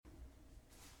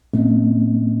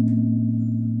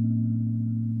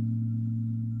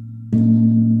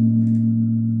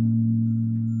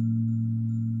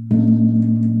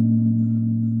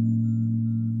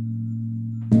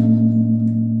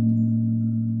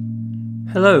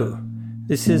Hello,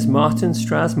 this is Martin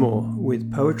Strasmore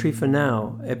with Poetry for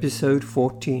Now, episode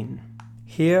 14.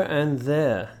 Here and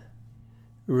There,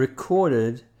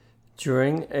 recorded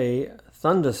during a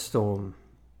thunderstorm,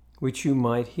 which you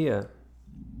might hear.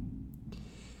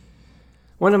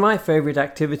 One of my favorite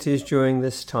activities during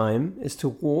this time is to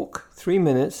walk 3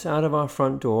 minutes out of our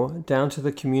front door down to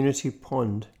the community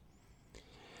pond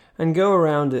and go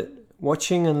around it,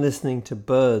 watching and listening to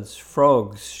birds,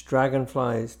 frogs,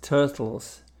 dragonflies,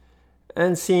 turtles,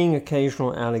 and seeing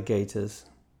occasional alligators.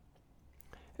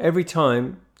 Every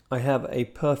time I have a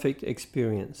perfect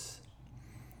experience.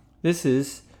 This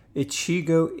is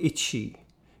Ichigo Ichi,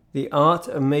 the art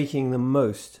of making the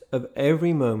most of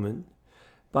every moment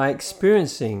by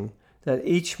experiencing that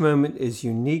each moment is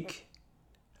unique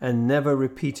and never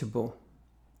repeatable.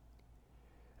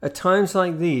 At times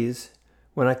like these,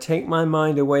 when I take my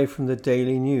mind away from the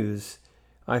daily news,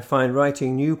 I find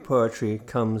writing new poetry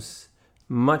comes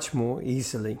much more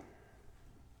easily.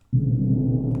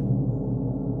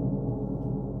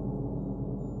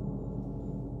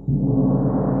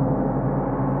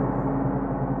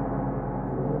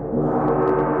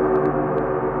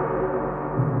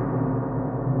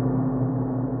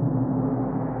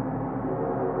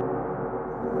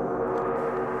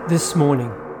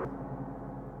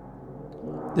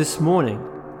 This morning,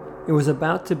 it was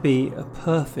about to be a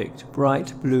perfect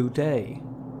bright blue day,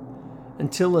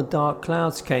 until the dark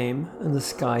clouds came and the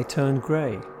sky turned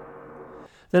grey.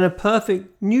 Then a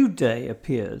perfect new day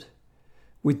appeared,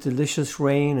 with delicious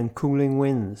rain and cooling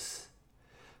winds,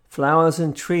 flowers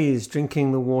and trees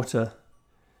drinking the water,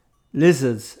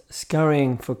 lizards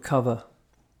scurrying for cover.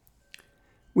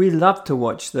 We loved to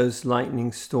watch those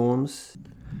lightning storms,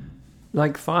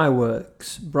 like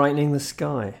fireworks brightening the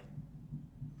sky.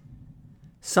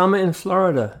 Summer in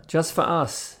Florida, just for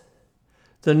us.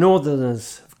 The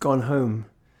northerners have gone home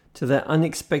to their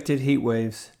unexpected heat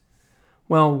waves,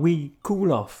 while we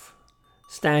cool off,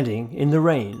 standing in the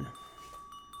rain.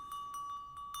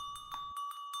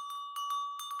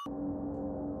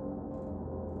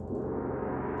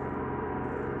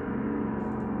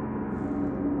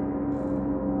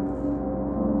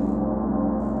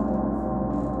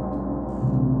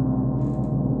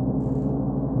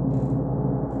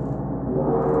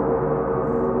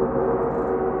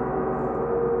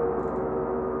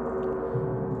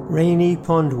 Rainy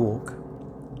pond walk.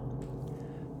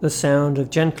 The sound of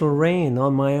gentle rain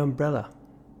on my umbrella.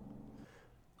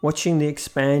 Watching the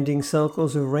expanding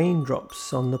circles of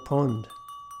raindrops on the pond.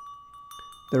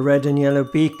 The red and yellow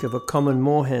beak of a common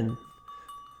moorhen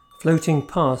floating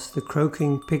past the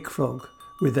croaking pig frog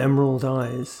with emerald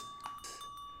eyes.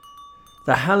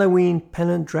 The Halloween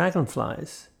pennant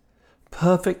dragonflies,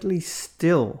 perfectly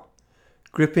still,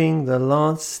 gripping the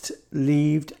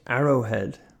last-leaved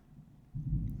arrowhead.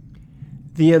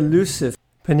 The elusive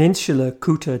peninsular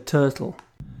couta turtle,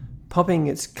 popping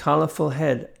its colourful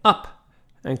head up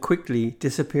and quickly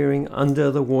disappearing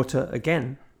under the water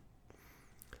again,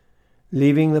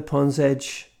 leaving the pond's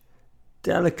edge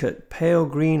delicate pale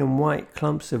green and white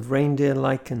clumps of reindeer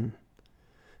lichen,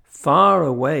 far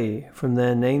away from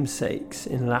their namesakes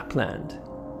in Lapland.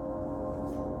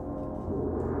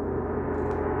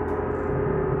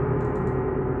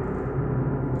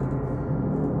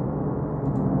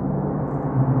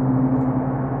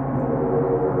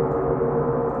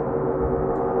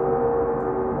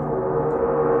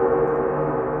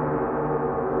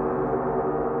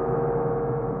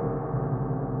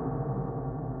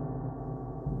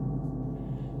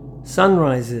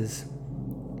 Sunrises.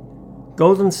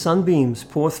 Golden sunbeams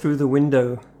pour through the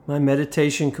window. My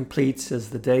meditation completes as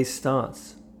the day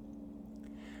starts.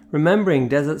 Remembering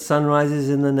desert sunrises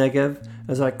in the Negev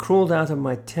as I crawled out of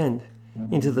my tent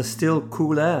into the still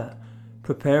cool air,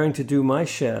 preparing to do my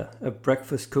share of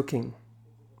breakfast cooking.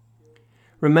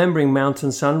 Remembering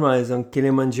mountain sunrise on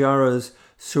Kilimanjaro's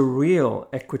surreal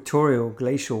equatorial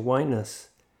glacial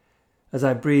whiteness as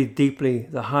I breathed deeply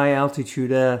the high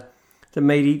altitude air that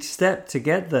made each step to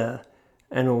get there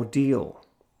an ordeal.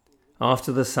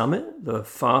 After the summit, the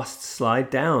fast slide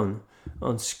down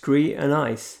on scree and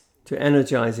ice to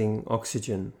energizing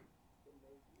oxygen.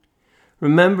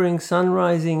 Remembering sun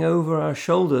rising over our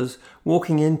shoulders,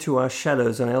 walking into our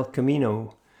shadows on El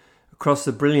Camino, across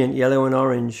the brilliant yellow and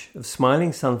orange of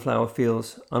smiling sunflower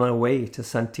fields on our way to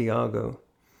Santiago,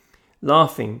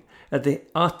 laughing at the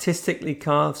artistically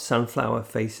carved sunflower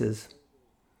faces.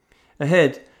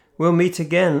 Ahead, we'll meet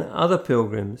again other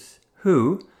pilgrims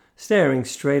who, staring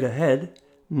straight ahead,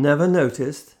 never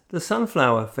noticed the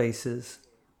sunflower faces.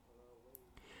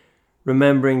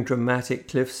 Remembering dramatic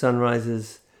cliff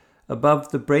sunrises above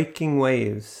the breaking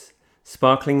waves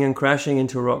sparkling and crashing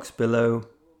into rocks below,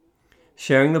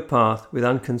 sharing the path with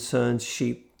unconcerned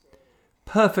sheep,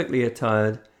 perfectly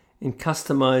attired in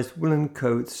customized woolen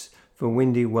coats for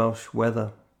windy Welsh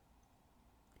weather.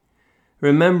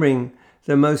 Remembering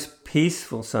the most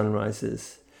peaceful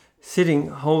sunrises, sitting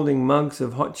holding mugs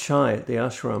of hot chai at the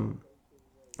ashram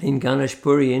in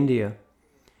Ganeshpuri, India,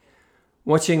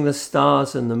 watching the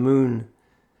stars and the moon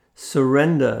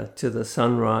surrender to the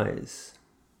sunrise.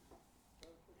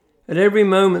 At every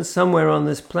moment somewhere on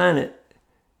this planet,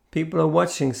 people are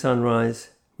watching sunrise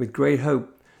with great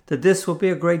hope that this will be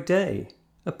a great day,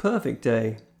 a perfect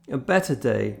day, a better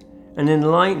day, an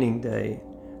enlightening day,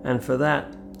 and for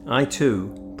that, I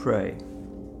too pray.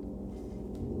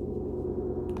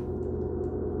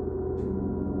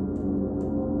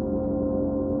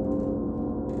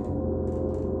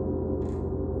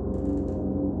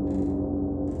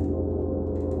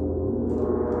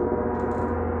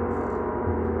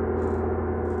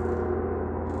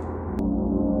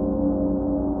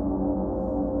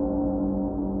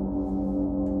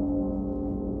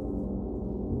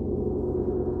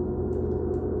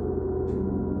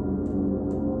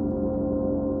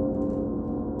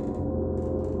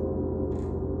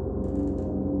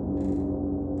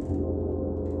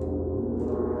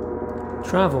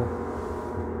 Travel.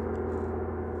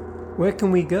 Where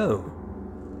can we go?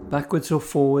 Backwards or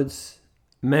forwards,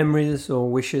 memories or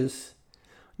wishes?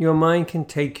 Your mind can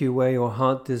take you where your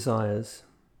heart desires.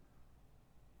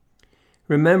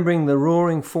 Remembering the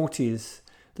roaring 40s,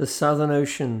 the Southern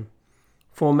Ocean,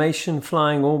 formation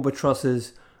flying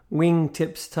albatrosses, wing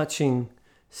tips touching,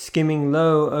 skimming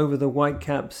low over the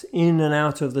whitecaps, in and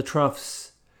out of the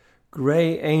troughs,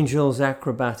 grey angels'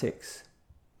 acrobatics.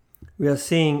 We are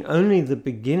seeing only the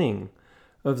beginning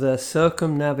of their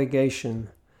circumnavigation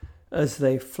as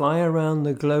they fly around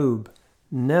the globe,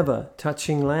 never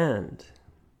touching land.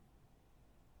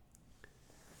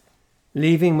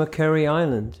 Leaving Macquarie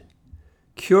Island,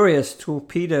 curious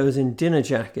torpedoes in dinner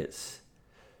jackets,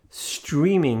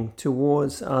 streaming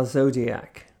towards our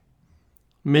zodiac.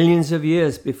 Millions of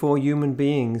years before human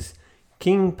beings,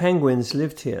 king penguins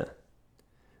lived here.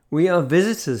 We are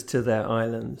visitors to their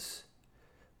islands,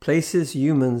 places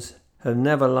humans have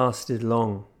never lasted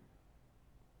long.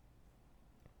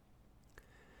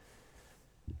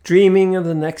 Dreaming of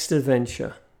the next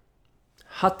adventure,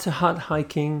 hut-to-hut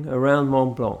hiking around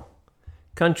Mont Blanc,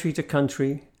 country to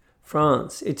country,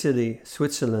 France, Italy,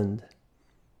 Switzerland.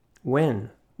 When,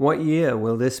 what year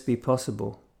will this be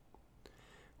possible?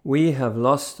 We have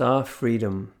lost our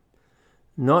freedom,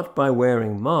 not by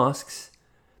wearing masks,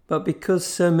 but because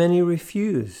so many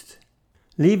refused,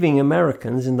 leaving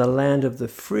Americans in the land of the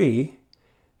free,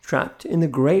 trapped in the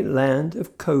great land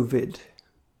of COVID.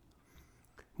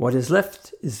 What is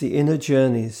left is the inner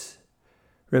journeys,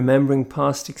 remembering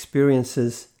past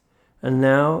experiences, and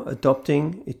now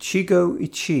adopting Ichigo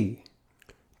Ichi,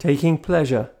 taking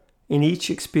pleasure in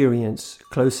each experience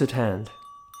close at hand.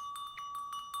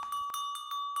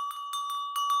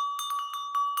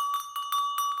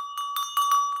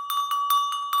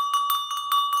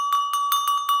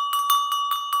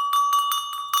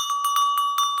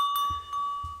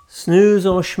 Snooze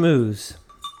or schmooze.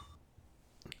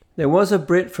 There was a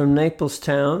Brit from Naples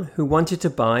town who wanted to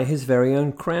buy his very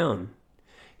own crown.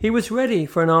 He was ready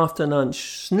for an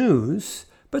after-lunch snooze,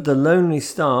 but the lonely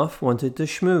staff wanted to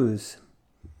schmooze.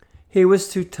 He was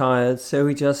too tired, so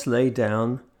he just lay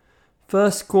down.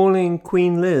 First calling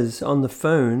Queen Liz on the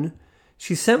phone,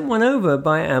 she sent one over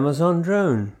by Amazon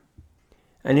drone.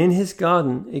 And in his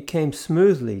garden it came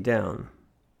smoothly down.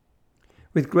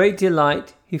 With great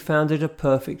delight he found it a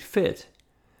perfect fit.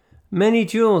 Many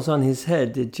jewels on his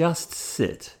head did just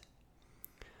sit.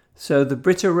 So the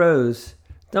Brit arose,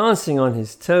 dancing on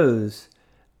his toes,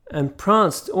 and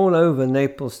pranced all over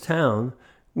Naples town,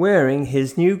 wearing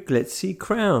his new glitzy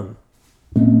crown.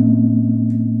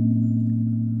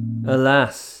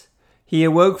 Alas, he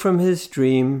awoke from his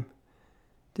dream,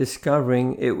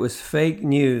 discovering it was fake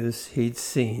news he'd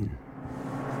seen.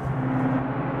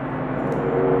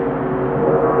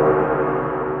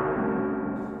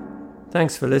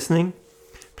 Thanks for listening.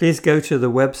 Please go to the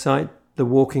website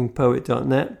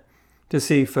thewalkingpoet.net to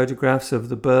see photographs of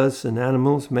the birds and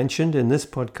animals mentioned in this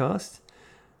podcast.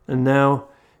 And now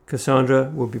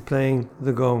Cassandra will be playing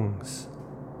the gongs.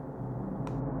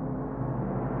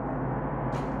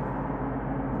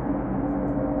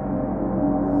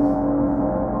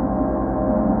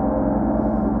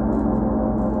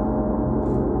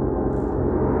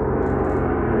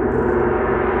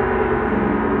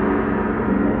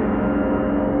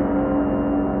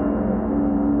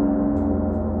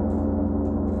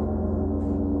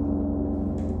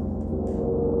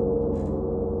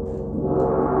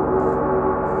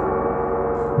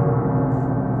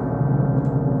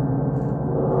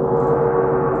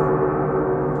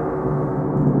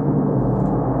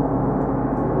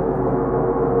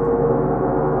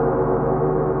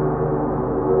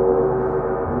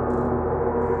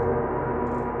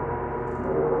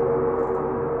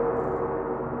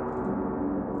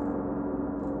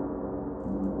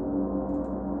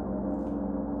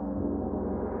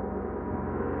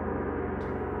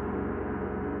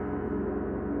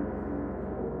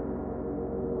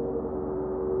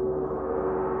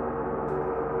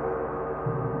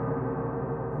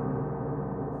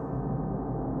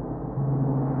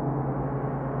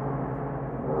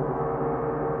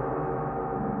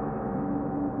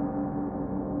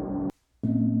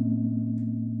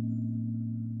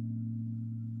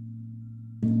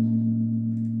 you.